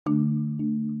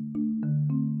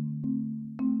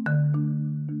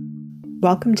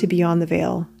Welcome to Beyond the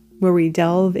Veil, where we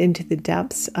delve into the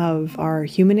depths of our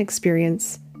human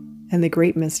experience and the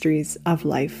great mysteries of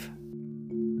life.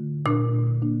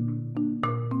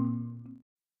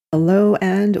 Hello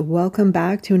and welcome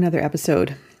back to another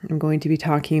episode. I'm going to be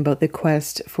talking about the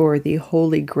quest for the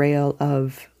Holy Grail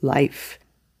of life,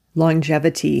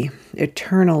 longevity,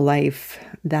 eternal life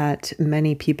that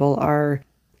many people are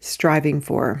striving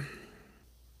for.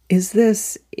 Is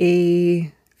this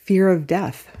a fear of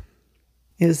death?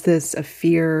 Is this a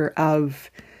fear of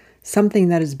something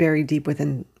that is buried deep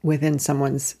within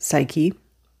someone's psyche,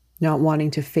 not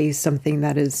wanting to face something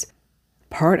that is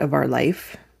part of our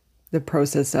life, the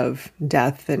process of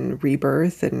death and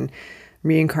rebirth and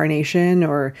reincarnation,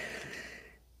 or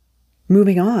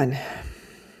moving on?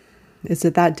 Is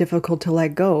it that difficult to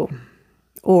let go?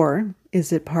 Or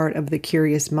is it part of the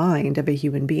curious mind of a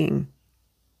human being,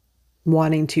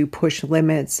 wanting to push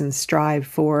limits and strive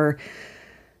for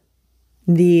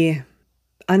the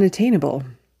unattainable?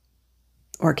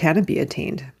 Or can it be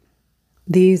attained?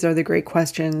 These are the great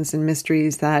questions and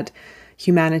mysteries that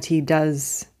humanity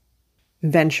does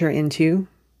venture into.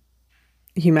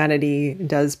 Humanity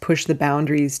does push the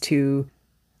boundaries to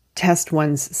test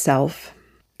one's self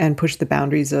and push the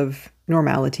boundaries of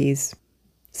normalities.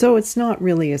 So it's not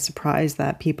really a surprise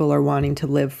that people are wanting to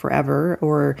live forever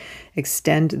or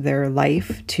extend their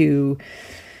life to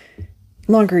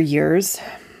longer years.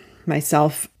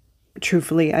 Myself,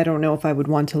 truthfully, I don't know if I would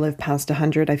want to live past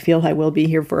 100. I feel I will be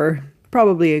here for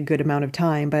probably a good amount of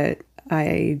time, but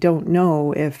I don't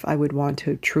know if I would want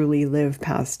to truly live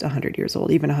past 100 years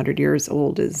old. Even 100 years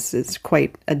old is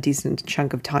quite a decent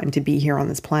chunk of time to be here on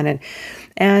this planet.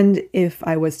 And if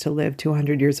I was to live to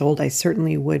 100 years old, I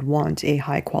certainly would want a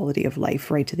high quality of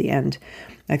life right to the end.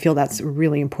 I feel that's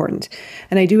really important.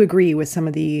 And I do agree with some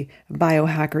of the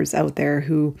biohackers out there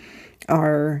who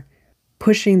are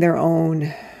pushing their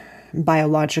own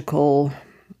biological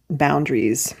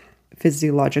boundaries,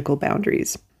 physiological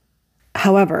boundaries.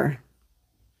 However,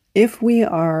 if we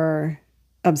are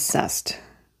obsessed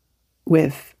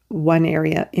with one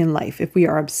area in life, if we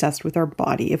are obsessed with our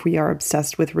body, if we are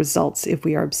obsessed with results, if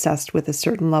we are obsessed with a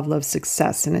certain level of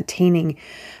success and attaining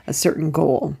a certain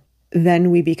goal,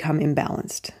 then we become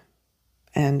imbalanced.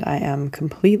 And I am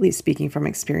completely speaking from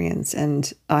experience, and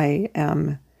I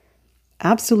am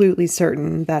absolutely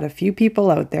certain that a few people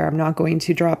out there, I'm not going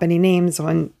to drop any names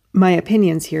on my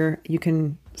opinions here, you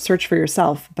can search for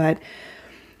yourself, but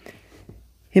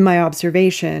in my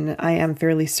observation, I am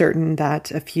fairly certain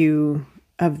that a few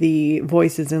of the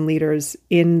voices and leaders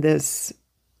in this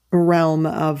realm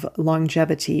of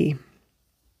longevity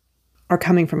are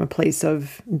coming from a place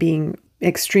of being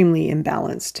extremely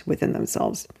imbalanced within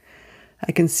themselves.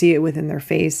 I can see it within their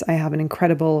face. I have an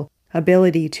incredible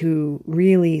ability to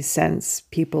really sense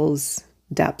people's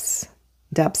depths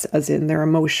as in their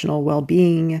emotional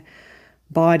well-being,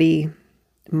 body,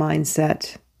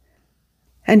 mindset,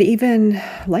 and even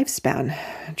lifespan,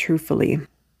 truthfully.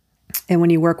 And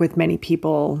when you work with many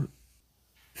people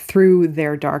through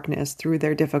their darkness, through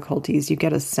their difficulties, you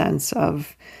get a sense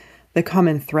of the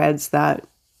common threads that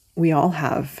we all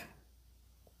have,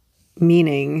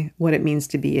 meaning what it means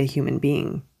to be a human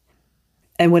being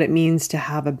and what it means to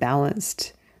have a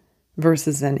balanced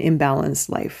versus an imbalanced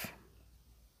life.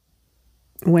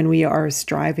 When we are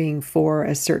striving for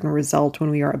a certain result, when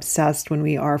we are obsessed, when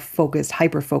we are focused,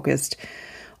 hyper-focused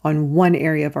on one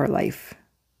area of our life.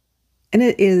 And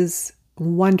it is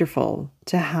wonderful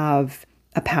to have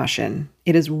a passion.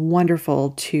 It is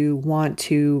wonderful to want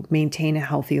to maintain a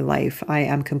healthy life. I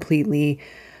am completely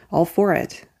all for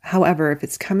it. However, if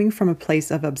it's coming from a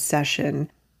place of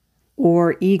obsession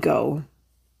or ego,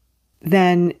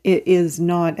 then it is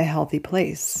not a healthy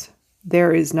place.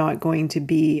 There is not going to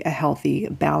be a healthy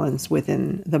balance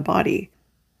within the body.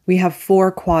 We have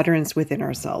 4 quadrants within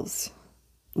ourselves.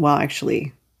 Well,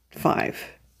 actually, 5.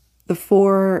 The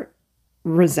 4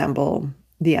 resemble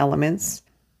the elements.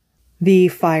 The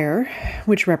fire,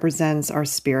 which represents our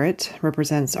spirit,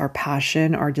 represents our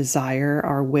passion, our desire,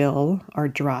 our will, our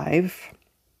drive.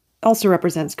 Also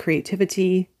represents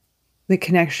creativity, the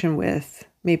connection with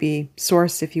maybe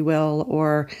source, if you will,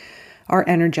 or our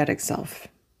energetic self.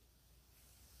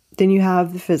 Then you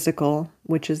have the physical,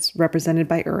 which is represented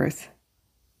by earth.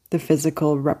 The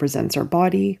physical represents our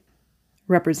body,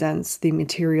 represents the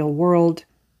material world,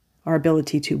 our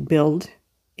ability to build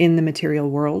in the material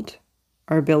world,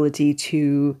 our ability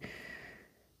to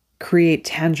create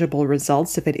tangible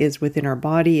results if it is within our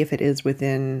body, if it is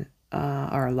within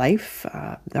our life,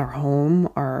 our home,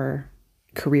 our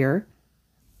career.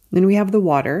 Then we have the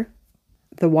water,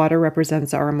 The water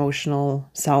represents our emotional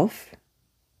self,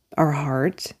 our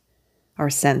heart, our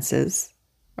senses,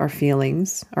 our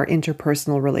feelings, our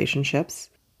interpersonal relationships,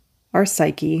 our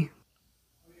psyche.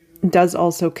 It does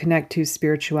also connect to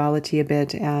spirituality a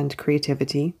bit and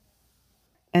creativity.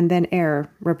 And then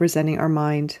air, representing our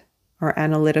mind, our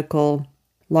analytical,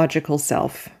 logical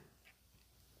self.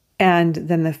 And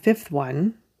then the fifth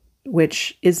one,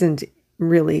 which isn't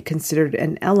really considered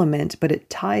an element, but it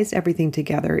ties everything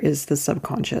together, is the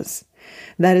subconscious.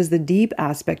 That is the deep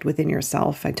aspect within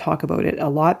yourself. I talk about it a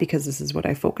lot because this is what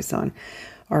I focus on.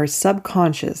 Our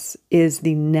subconscious is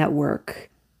the network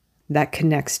that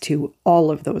connects to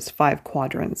all of those 5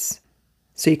 quadrants.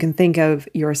 So you can think of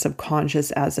your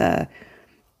subconscious as a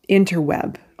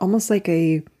interweb, almost like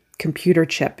a computer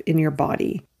chip in your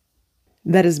body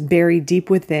that is buried deep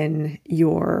within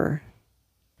your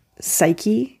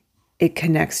psyche. It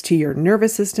connects to your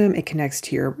nervous system. It connects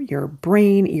to your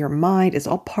brain, your mind. It's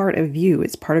all part of you.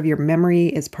 It's part of your memory.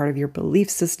 It's part of your belief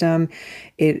system.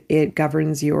 It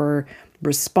governs your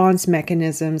response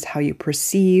mechanisms, how you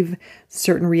perceive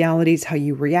certain realities, how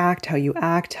you react, how you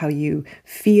act, how you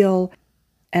feel.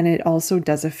 And it also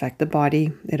does affect the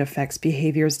body. It affects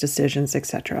behaviors, decisions,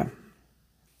 etc.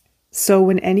 So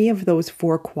when any of those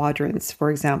 4 quadrants,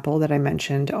 for example, that I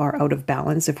mentioned are out of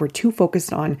balance, if we're too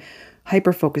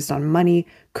hyper-focused on money,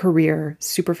 career,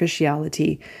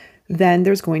 superficiality, then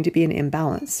there's going to be an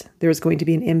imbalance. There's going to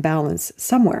be an imbalance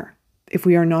somewhere. If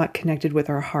we are not connected with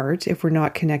our heart, if we're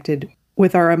not connected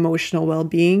with our emotional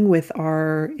well-being, with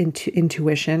our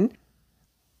intuition,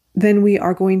 then we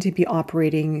are going to be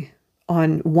operating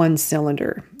on 1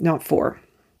 cylinder, not 4.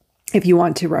 If you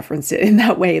want to reference it in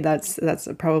that way, that's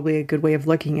probably a good way of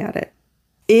looking at it.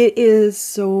 It is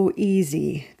so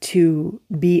easy to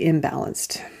be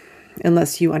imbalanced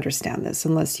unless you understand this,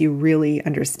 unless you really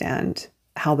understand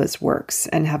how this works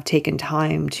and have taken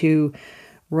time to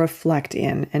reflect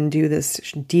in and do this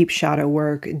deep shadow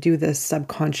work, do this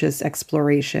subconscious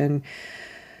exploration,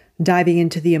 diving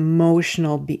into the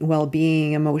emotional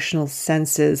well-being, emotional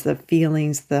senses, the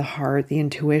feelings, the heart, the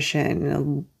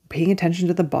intuition, paying attention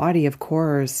to the body, of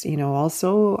course,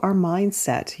 also our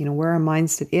mindset, where our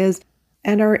mindset is,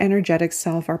 and our energetic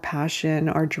self, our passion,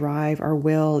 our drive, our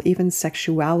will, even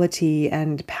sexuality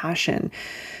and passion,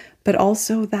 but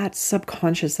also that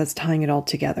subconscious that's tying it all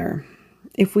together.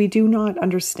 If we do not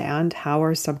understand how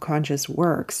our subconscious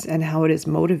works and how it is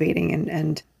motivating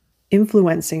and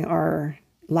influencing our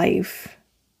life,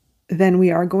 then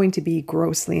we are going to be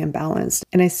grossly imbalanced.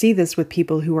 And I see this with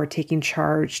people who are taking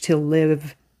charge to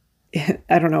live,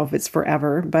 I don't know if it's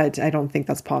forever, but I don't think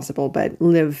that's possible, but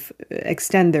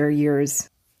extend their years.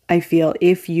 I feel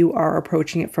if you are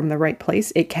approaching it from the right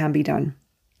place, it can be done.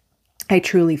 I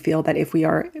truly feel that if we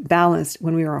are balanced,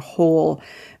 when we are whole,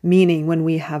 meaning when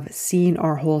we have seen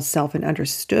our whole self and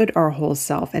understood our whole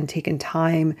self and taken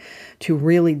time to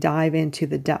really dive into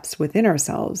the depths within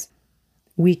ourselves,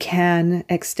 we can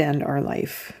extend our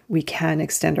life. We can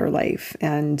extend our life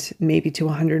and maybe to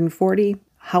 140.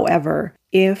 However,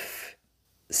 if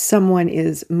someone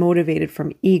is motivated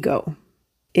from ego,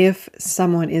 if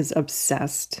someone is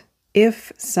obsessed,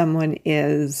 if someone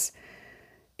is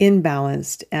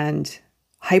imbalanced and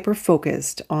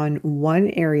hyper-focused on one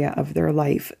area of their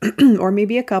life, or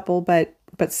maybe a couple, but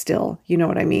still, you know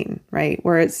what I mean, right?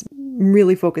 Where it's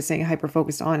really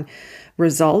hyper-focused on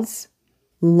results,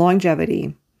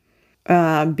 longevity,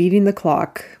 beating the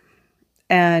clock,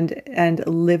 and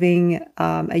living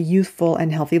a youthful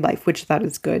and healthy life, which that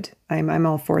is good. I'm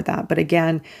all for that. But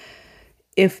again,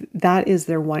 if that is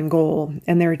their one goal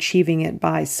and they're achieving it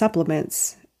by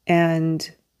supplements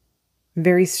and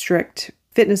very strict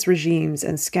fitness regimes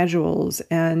and schedules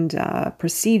and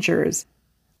procedures,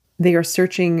 they are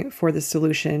searching for the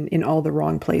solution in all the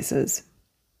wrong places.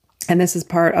 And this is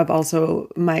part of also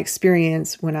my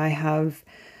experience when I have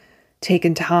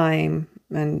taken time,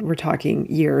 and we're talking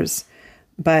years,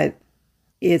 but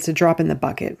it's a drop in the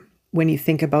bucket when you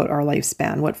think about our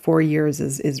lifespan. What 4 years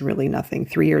is really nothing.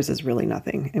 3 years is really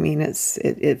nothing. I mean,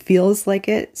 it feels like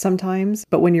it sometimes,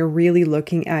 but when you're really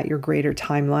looking at your greater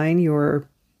timeline, your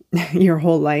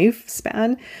whole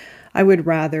lifespan, I would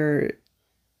rather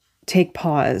take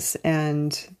pause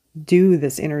and do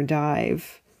this inner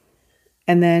dive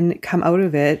and then come out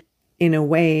of it in a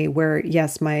way where,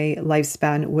 yes, my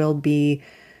lifespan will be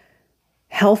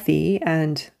healthy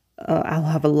and I'll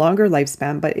have a longer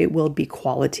lifespan, but it will be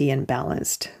quality and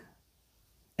balanced.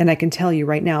 And I can tell you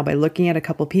right now, by looking at a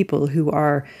couple people who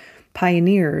are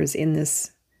pioneers in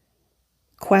this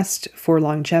quest for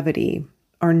longevity,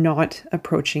 are not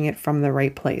approaching it from the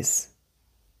right place.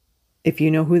 If you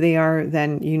know who they are,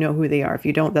 then you know who they are. If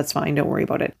you don't, that's fine. Don't worry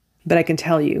about it. But I can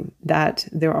tell you that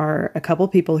there are a couple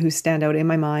people who stand out in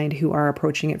my mind who are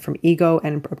approaching it from ego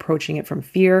and approaching it from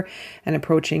fear and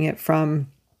approaching it from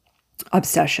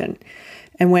obsession.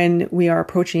 And when we are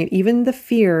approaching it, even the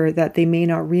fear that they may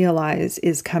not realize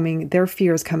is coming, their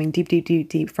fear is coming deep, deep, deep,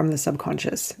 deep from the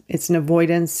subconscious. It's an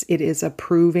avoidance. It is a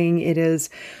proving. It is,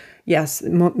 yes,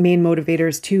 main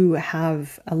motivators to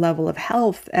have a level of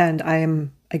health. And I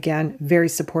am, again, very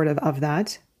supportive of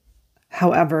that.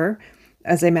 However,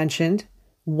 as I mentioned,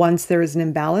 once there is an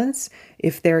imbalance,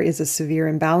 if there is a severe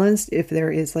imbalance, if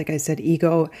there is, like I said,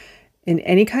 ego in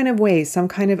any kind of way, some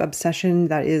kind of obsession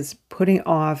that is putting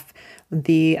off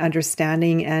the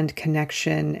understanding and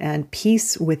connection and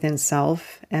peace within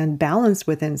self and balance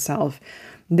within self,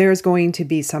 there's going to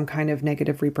be some kind of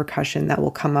negative repercussion that will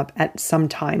come up at some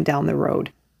time down the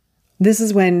road. This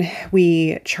is when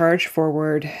we charge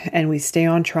forward and we stay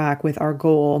on track with our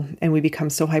goal and we become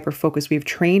so hyper-focused. We've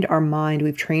trained our mind,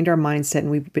 we've trained our mindset,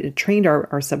 and we've trained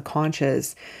our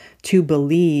subconscious to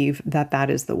believe that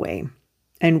that is the way.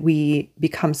 And we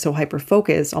become so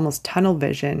hyper-focused, almost tunnel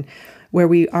vision, where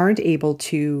we aren't able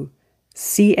to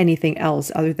see anything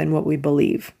else other than what we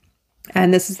believe.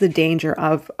 And this is the danger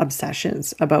of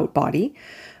obsessions about body,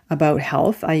 about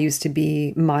health. I used to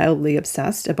be mildly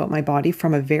obsessed about my body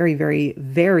from a very, very,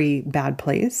 very bad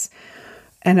place.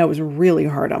 And I was really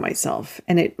hard on myself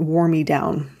and it wore me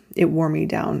down. It wore me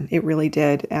down. It really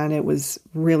did. And it was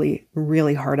really,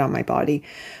 really hard on my body.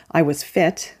 I was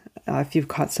fit. If you've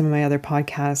caught some of my other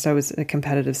podcasts, I was a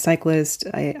competitive cyclist.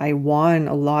 I won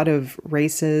a lot of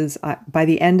races. By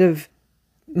the end of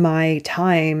my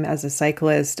time as a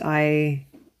cyclist, I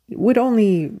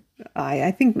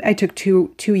think I took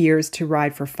two years to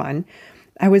ride for fun.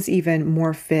 I was even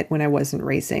more fit when I wasn't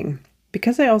racing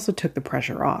because I also took the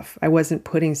pressure off. I wasn't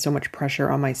putting so much pressure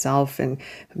on myself and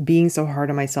being so hard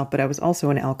on myself, but I was also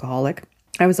an alcoholic.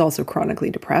 I was also chronically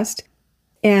depressed.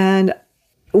 And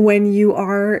when you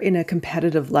are in a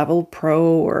competitive level, pro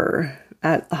or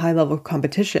at a high level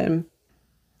competition,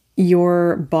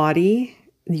 your body,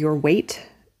 your weight,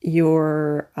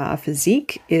 your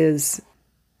physique is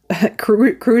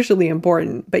crucially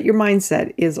important, but your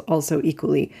mindset is also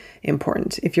equally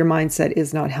important. If your mindset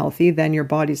is not healthy, then your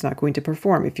body's not going to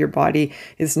perform. If your body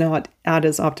is not at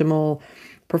its optimal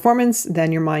performance,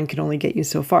 then your mind can only get you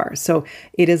so far. So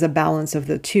it is a balance of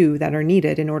the two that are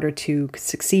needed in order to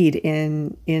succeed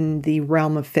in the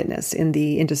realm of fitness, in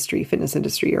the industry, fitness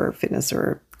industry or fitness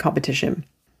or competition.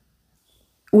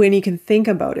 When you can think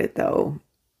about it though,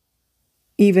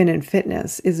 even in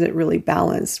fitness, is it really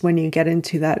balanced when you get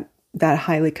into that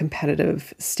highly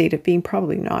competitive state of being?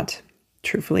 Probably not.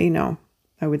 Truthfully, no,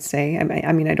 I would say.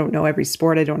 I mean, I don't know every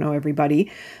sport. I don't know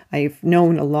everybody. I've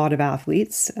known a lot of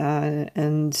athletes.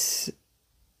 And,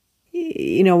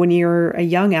 you know, when you're a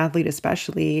young athlete,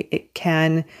 especially, it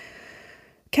can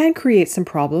create some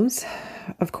problems,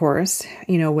 of course,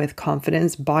 you know, with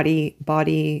confidence,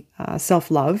 body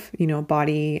self-love, you know,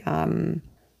 body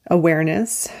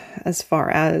awareness as far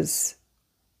as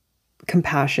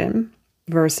compassion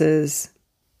versus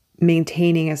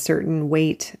maintaining a certain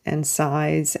weight and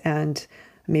size and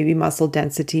maybe muscle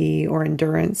density or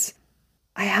endurance.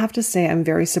 I have to say I'm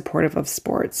very supportive of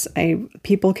sports.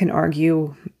 People can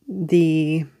argue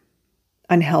the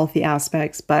unhealthy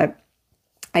aspects, but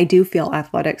I do feel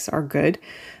athletics are good.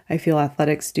 I feel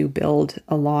athletics do build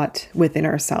a lot within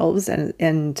ourselves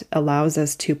and allows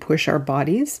us to push our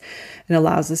bodies and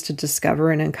allows us to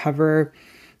discover and uncover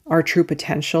our true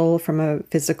potential from a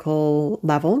physical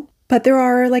level. But there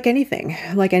are, like anything,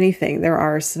 there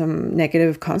are some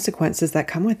negative consequences that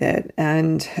come with it.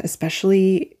 And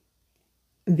especially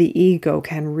the ego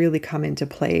can really come into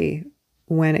play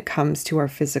when it comes to our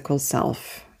physical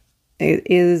self. It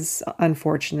is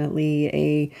unfortunately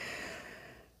a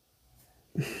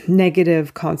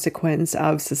negative consequence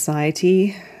of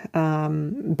society.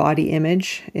 Body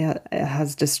image, it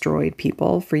has destroyed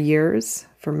people for years,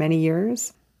 for many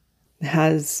years. It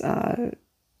has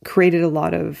created a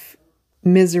lot of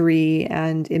misery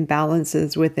and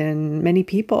imbalances within many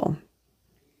people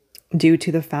due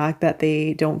to the fact that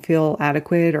they don't feel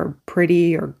adequate or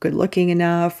pretty or good looking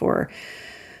enough or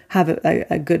have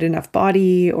a good enough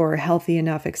body or healthy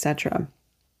enough, etc.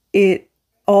 It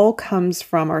all comes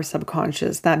from our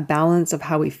subconscious. That balance of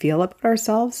how we feel about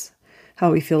ourselves,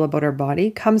 how we feel about our body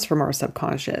comes from our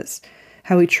subconscious,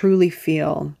 how we truly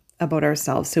feel about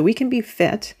ourselves. So we can be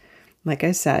fit, like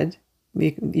I said,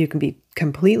 you can be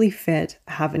completely fit,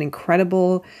 have an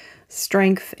incredible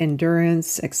strength,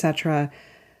 endurance, etc.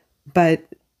 But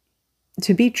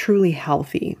to be truly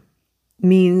healthy,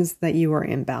 means that you are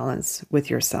in balance with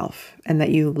yourself and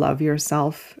that you love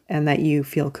yourself and that you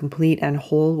feel complete and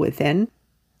whole within.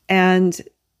 And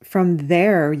from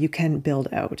there, you can build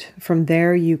out. From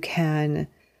there, you can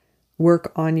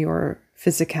work on your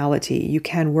physicality. You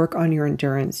can work on your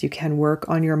endurance. You can work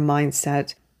on your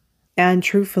mindset. And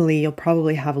truthfully, you'll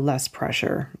probably have less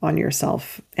pressure on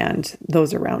yourself and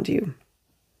those around you.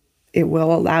 It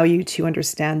will allow you to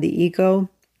understand the ego.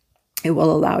 It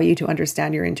will allow you to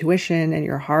understand your intuition and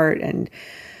your heart. And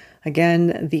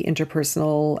again, the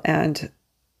interpersonal and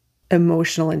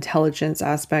emotional intelligence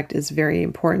aspect is very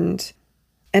important.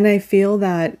 And I feel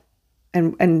that,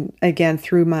 and again,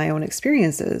 through my own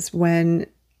experiences, when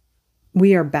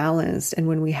we are balanced and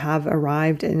when we have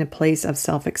arrived in a place of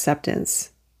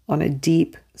self-acceptance on a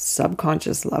deep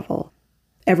subconscious level,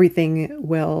 everything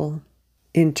will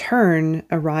in turn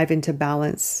arrive into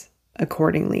balance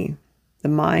accordingly. The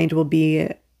mind will be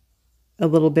a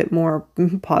little bit more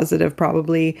positive,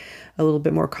 probably a little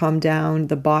bit more calmed down.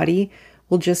 The body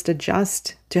will just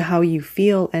adjust to how you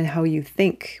feel and how you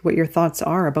think, what your thoughts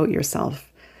are about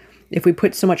yourself. If we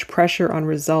put so much pressure on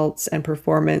results and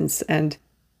performance and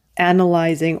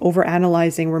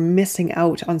overanalyzing, we're missing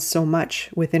out on so much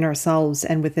within ourselves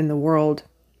and within the world.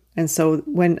 And so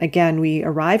when, again, we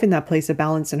arrive in that place of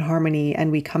balance and harmony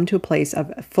and we come to a place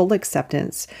of full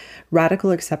acceptance,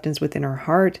 radical acceptance within our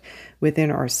heart,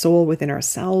 within our soul, within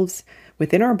ourselves,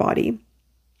 within our body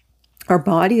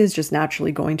is just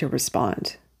naturally going to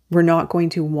respond. We're not going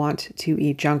to want to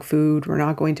eat junk food. We're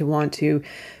not going to want to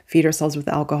feed ourselves with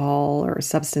alcohol or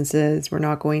substances. We're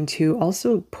not going to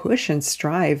also push and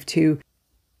strive to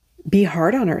be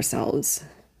hard on ourselves.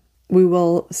 We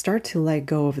will start to let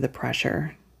go of the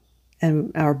pressure.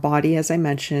 And our body, as I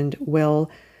mentioned,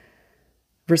 will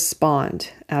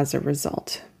respond as a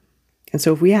result. And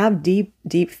so if we have deep,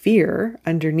 deep fear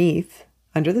under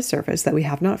the surface that we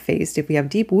have not faced, if we have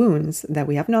deep wounds that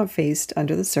we have not faced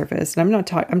under the surface, and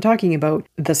I'm talking about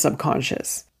the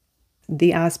subconscious,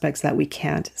 the aspects that we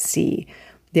can't see,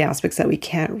 the aspects that we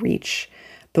can't reach,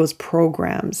 those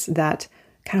programs that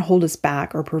kind of hold us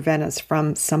back or prevent us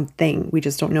from something. We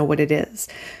just don't know what it is.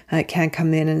 It can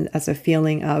come in as a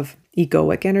feeling of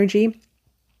egoic energy,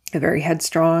 very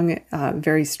headstrong,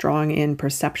 very strong in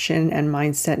perception and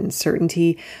mindset and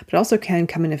certainty, but also can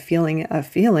come in a feeling of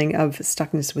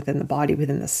stuckness within the body,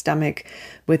 within the stomach,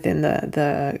 within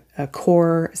the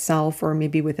core self, or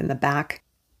maybe within the back.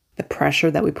 The pressure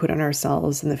that we put on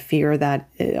ourselves and the fear that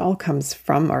it all comes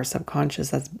from our subconscious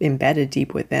that's embedded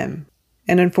deep within.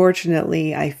 And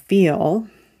unfortunately, I feel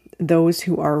those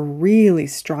who are really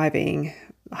striving,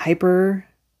 hyper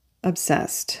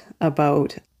obsessed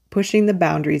about pushing the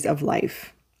boundaries of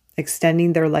life,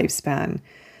 extending their lifespan,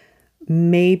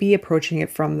 may be approaching it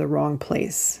from the wrong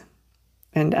place.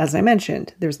 And as I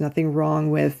mentioned, there's nothing wrong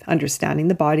with understanding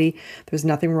the body. There's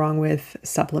nothing wrong with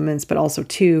supplements, but also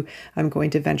too, I'm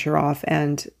going to venture off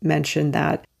and mention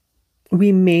that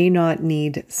we may not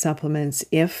need supplements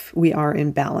if we are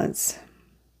in balance.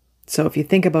 So if you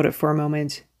think about it for a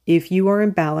moment, if you are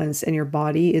in balance and your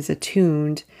body is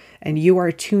attuned and you are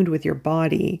attuned with your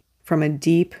body from a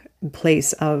deep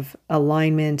place of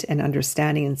alignment and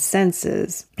understanding and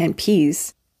senses and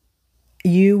peace,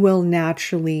 you will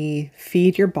naturally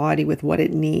feed your body with what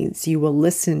it needs. You will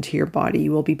listen to your body.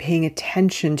 You will be paying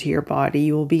attention to your body.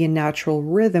 You will be in natural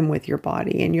rhythm with your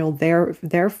body, and you'll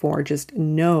therefore just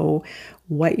know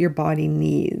what your body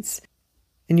needs.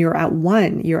 And you're at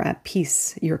one, you're at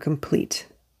peace, you're complete.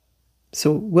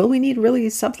 So will we need really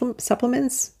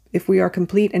supplements if we are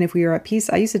complete and if we are at peace?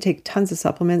 I used to take tons of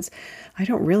supplements. I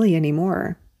don't really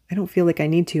anymore. I don't feel like I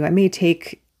need to. I may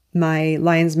take my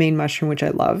lion's mane mushroom, which I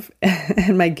love,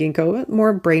 and my ginkgo,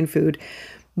 more brain food.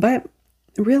 But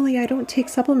really, I don't take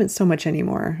supplements so much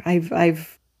anymore.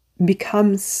 I've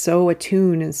become so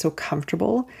attuned and so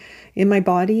comfortable in my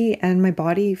body, and my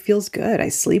body feels good. I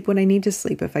sleep when I need to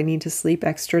sleep. If I need to sleep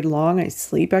extra long, I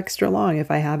sleep extra long.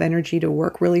 If I have energy to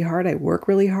work really hard, I work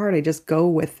really hard. I just go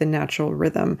with the natural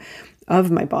rhythm of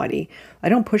my body. I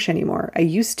don't push anymore. I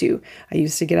used to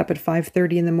get up at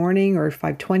 5:30 in the morning or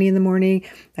 5:20 in the morning.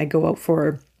 I'd go out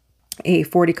for a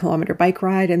 40-kilometer bike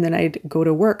ride, and then I'd go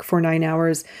to work for 9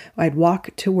 hours. I'd walk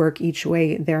to work each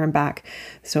way there and back.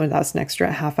 So that's an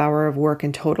extra half hour of work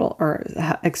in total, or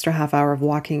extra half hour of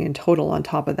walking in total on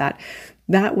top of that.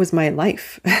 That was my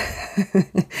life.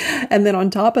 And then on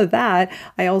top of that,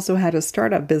 I also had a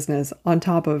startup business on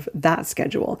top of that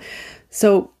schedule.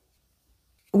 So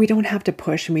we don't have to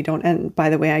push, and we don't. And by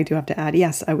the way, I do have to add,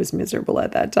 yes, I was miserable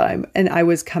at that time. And I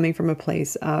was coming from a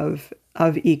place of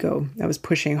ego. I was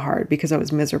pushing hard because I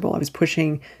was miserable. I was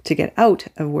pushing to get out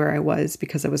of where I was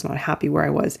because I was not happy where I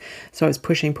was. So I was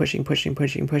pushing.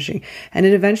 And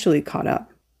it eventually caught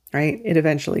up, right? It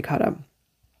eventually caught up.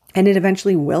 And it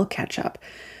eventually will catch up.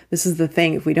 This is the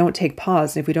thing. If we don't take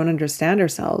pause, and if we don't understand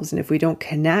ourselves, and if we don't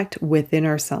connect within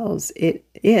ourselves,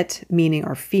 it meaning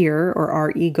our fear or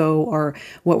our ego or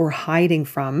what we're hiding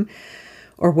from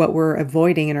or what we're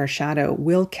avoiding in our shadow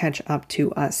will catch up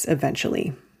to us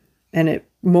eventually. And it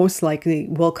most likely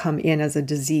will come in as a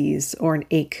disease or an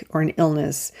ache or an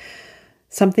illness,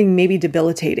 something maybe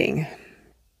debilitating.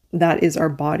 That is our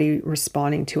body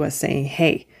responding to us saying,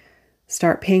 hey,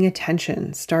 start paying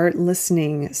attention, start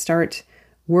listening, start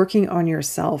working on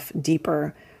yourself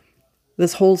deeper.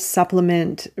 This whole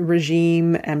supplement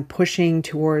regime and pushing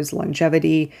towards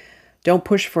longevity, don't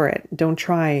push for it. Don't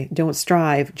try. Don't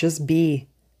strive. Just be.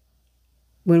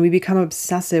 When we become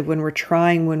obsessive, when we're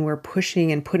trying, when we're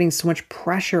pushing and putting so much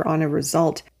pressure on a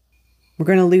result, we're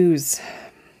going to lose.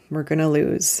 We're going to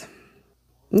lose.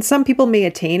 And some people may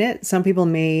attain it. Some people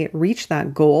may reach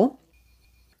that goal,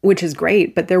 which is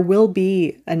great, but there will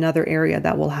be another area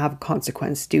that will have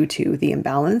consequence due to the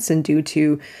imbalance and due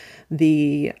to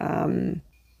the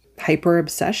hyper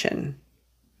obsession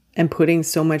and putting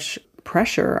so much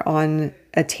pressure on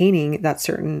attaining that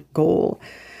certain goal.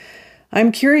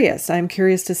 I'm curious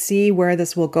to see where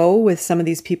this will go with some of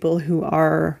these people who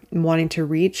are wanting to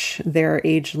reach their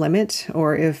age limit,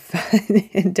 or if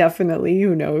indefinitely,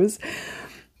 who knows.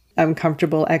 I'm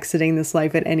comfortable exiting this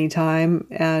life at any time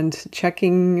and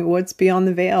checking what's beyond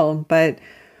the veil, but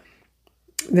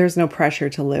there's no pressure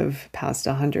to live past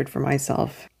 100 for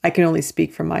myself. I can only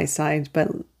speak from my side, but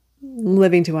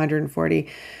living to 140,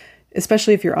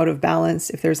 especially if you're out of balance,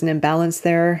 if there's an imbalance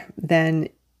there, then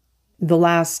the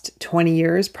last 20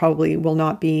 years probably will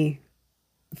not be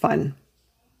fun.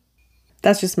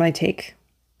 That's just my take.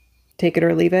 Take it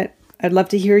or leave it. I'd love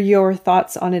to hear your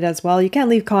thoughts on it as well. You can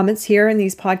leave comments here in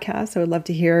these podcasts. I would love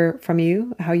to hear from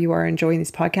you, how you are enjoying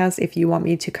these podcasts. If you want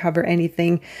me to cover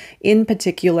anything in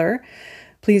particular,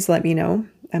 please let me know.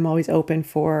 I'm always open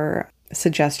for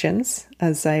suggestions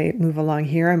as I move along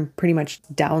here. I'm pretty much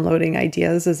downloading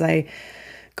ideas as I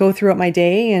go throughout my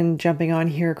day and jumping on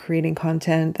here, creating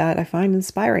content that I find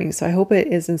inspiring. So I hope it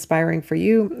is inspiring for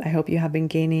you. I hope you have been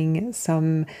gaining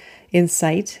some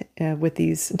insight with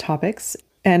these topics.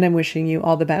 And I'm wishing you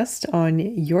all the best on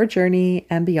your journey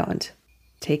and beyond.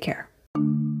 Take care.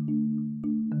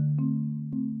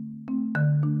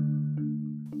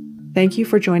 Thank you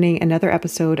for joining another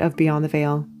episode of Beyond the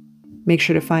Veil. Make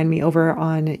sure to find me over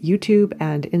on YouTube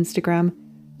and Instagram.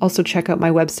 Also check out my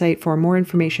website for more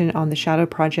information on the Shadow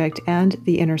Project and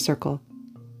the Inner Circle.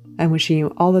 I'm wishing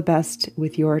you all the best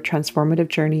with your transformative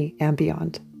journey and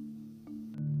beyond.